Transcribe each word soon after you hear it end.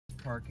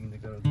parking to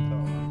go to the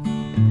Beltline.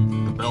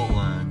 The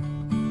Beltline.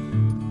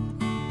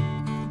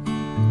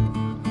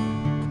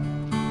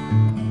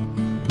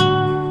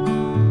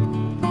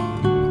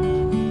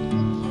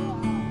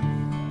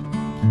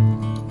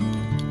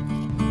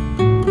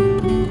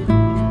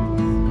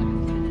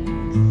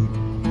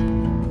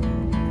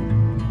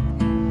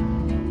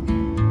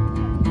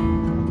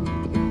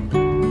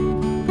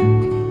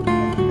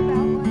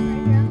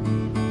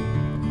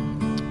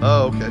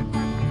 Oh, okay.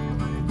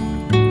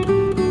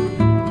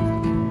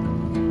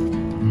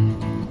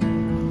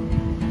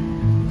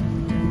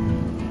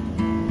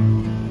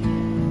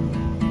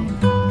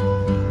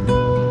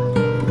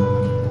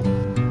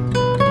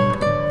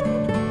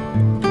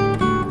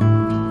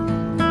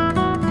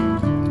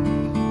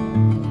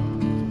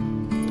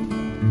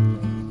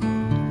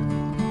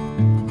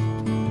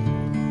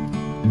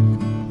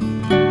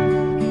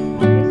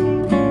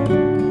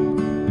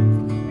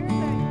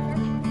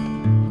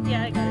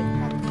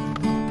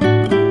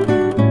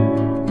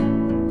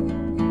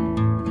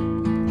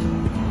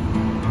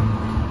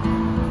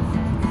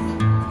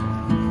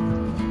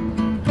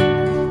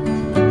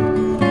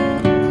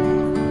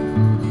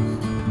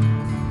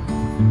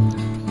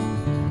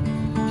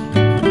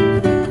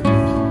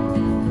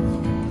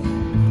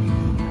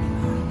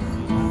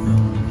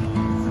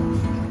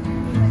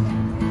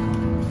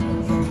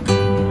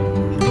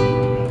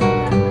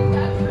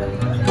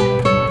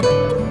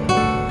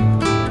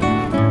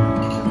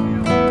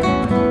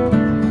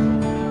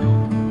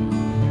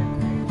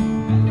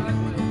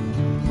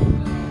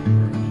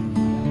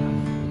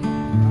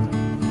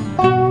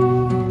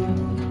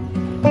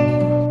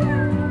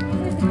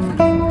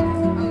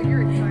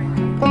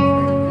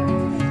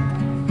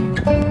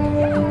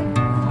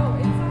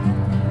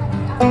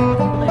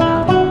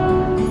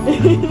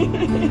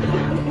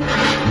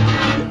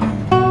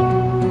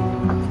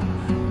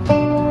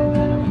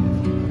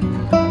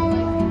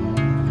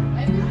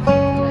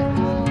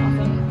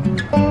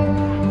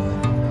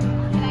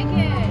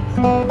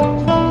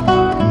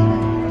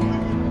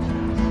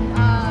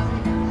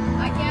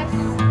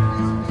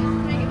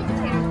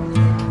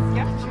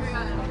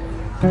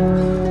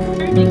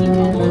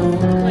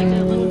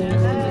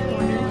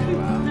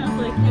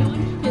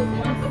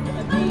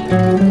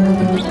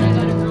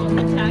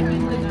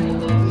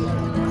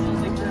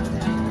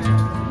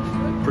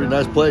 Pretty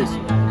nice place. This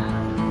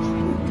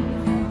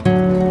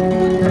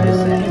is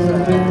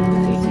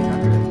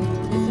 1800.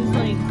 This is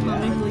like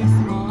comically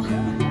small.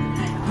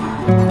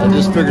 I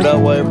just figured out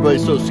why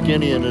everybody's so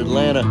skinny in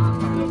Atlanta.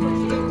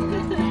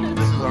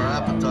 This is our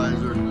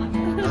appetizer.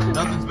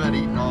 Nothing's been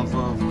eaten off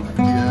of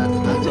yet.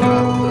 That's our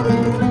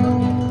appetizer.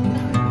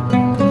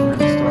 We're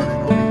just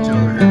starting on each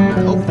other here.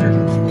 Oh,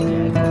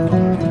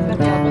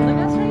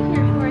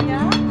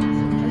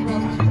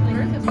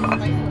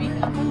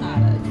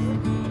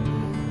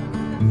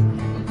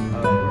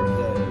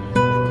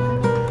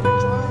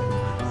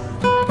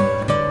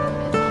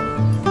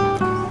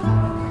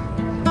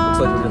 looks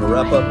like we're gonna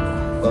wrap up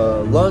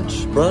lunch,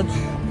 brunch,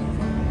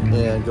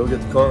 and go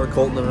get the car,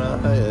 Colton and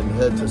I, and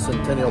head to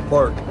Centennial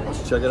Park.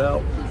 Let's check it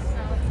out.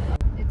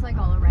 It's like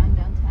all around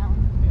downtown.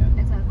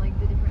 Yeah. It's at like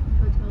the different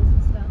hotels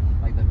and stuff.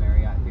 Like the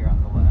Marriott here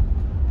on the left.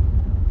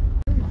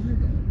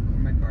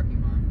 My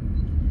parking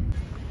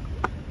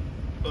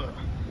lot.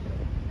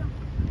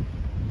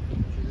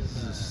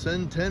 This is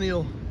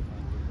Centennial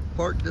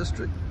Park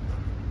District.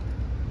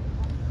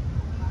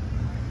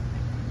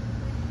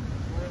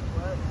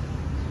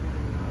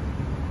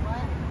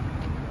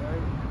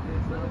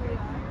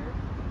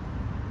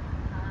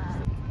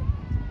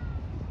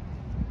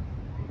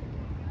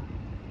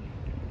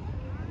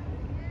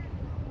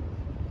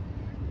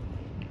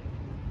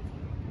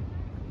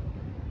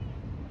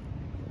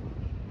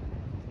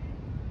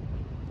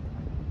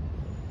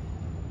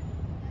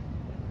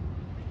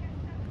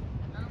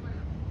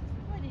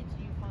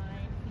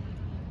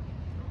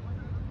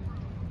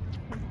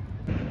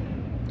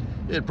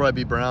 It'd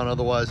probably be brown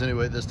otherwise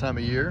anyway this time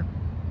of year.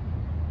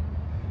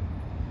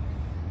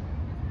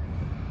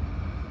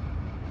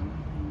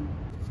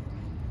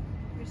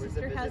 Your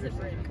sister has a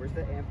break. Where's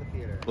the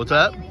amphitheater? What's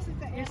that?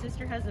 Your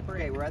sister has a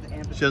break. Okay, we're at the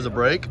amphitheater. She has a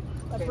break?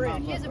 A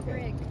break. He has a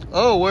break.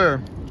 Oh,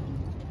 where?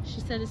 She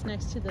said it's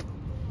next to the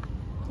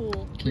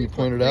pool. Can you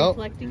point it out?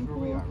 Reflecting Where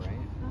we are, pool. right?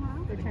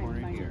 They're trying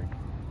to find it.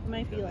 It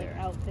might be like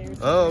out there.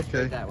 Oh,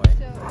 okay. That way.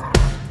 So,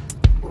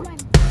 come on.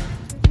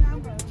 There's an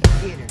elbow.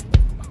 Theater.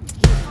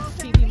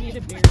 Phoebe made a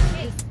bear.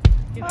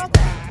 Give it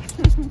back.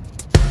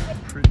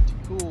 Pretty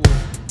cool.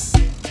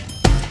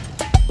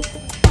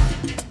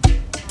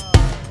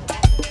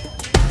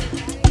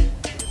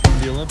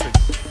 The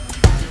Olympics.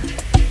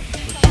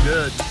 Looks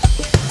good.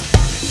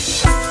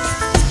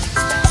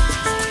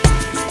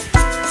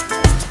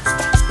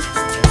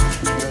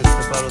 You guys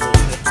step out of the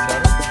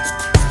shadow.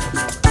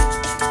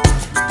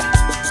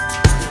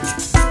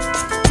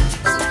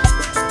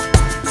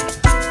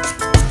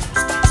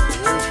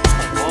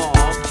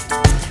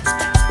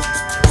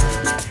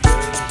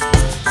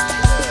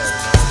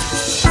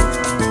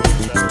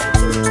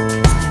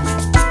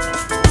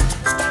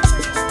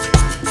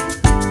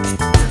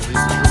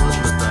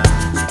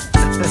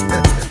 Lisa's Elizabeth.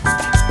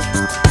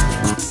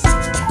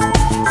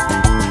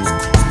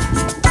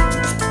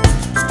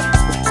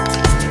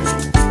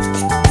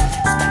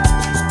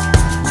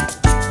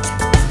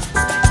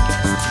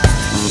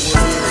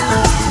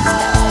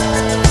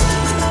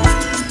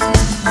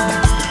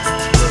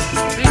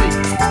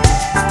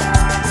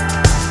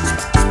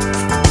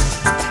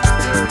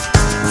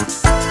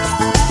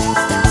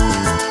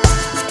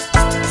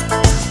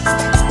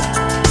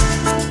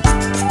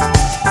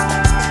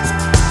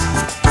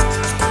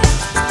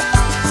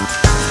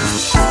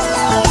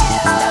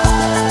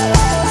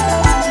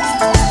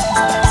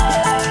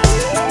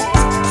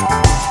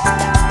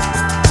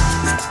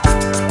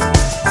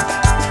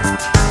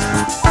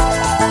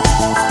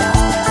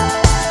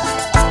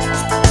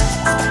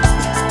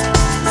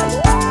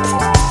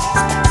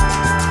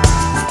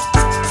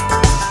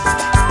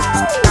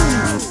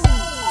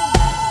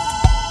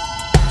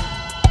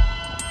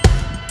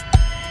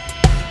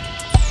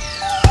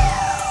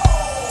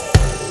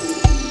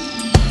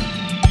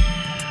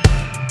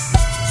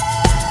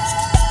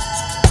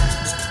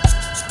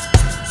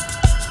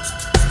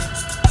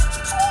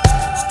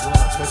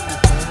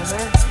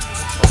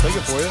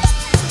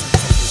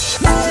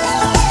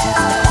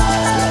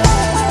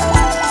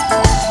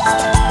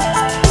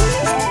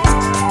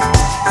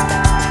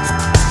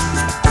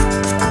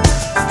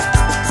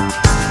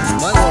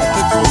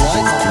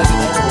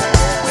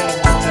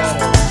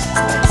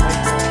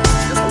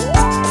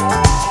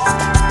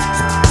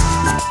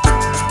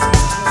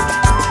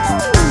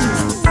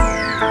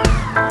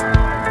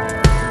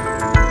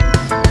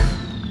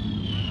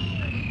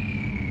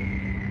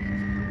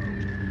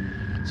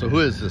 who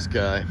is this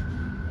guy?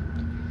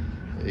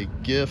 A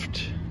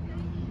gift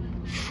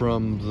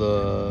from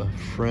the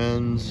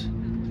friends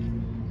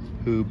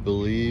who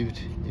believed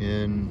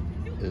in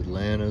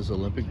Atlanta's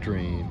Olympic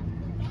dream.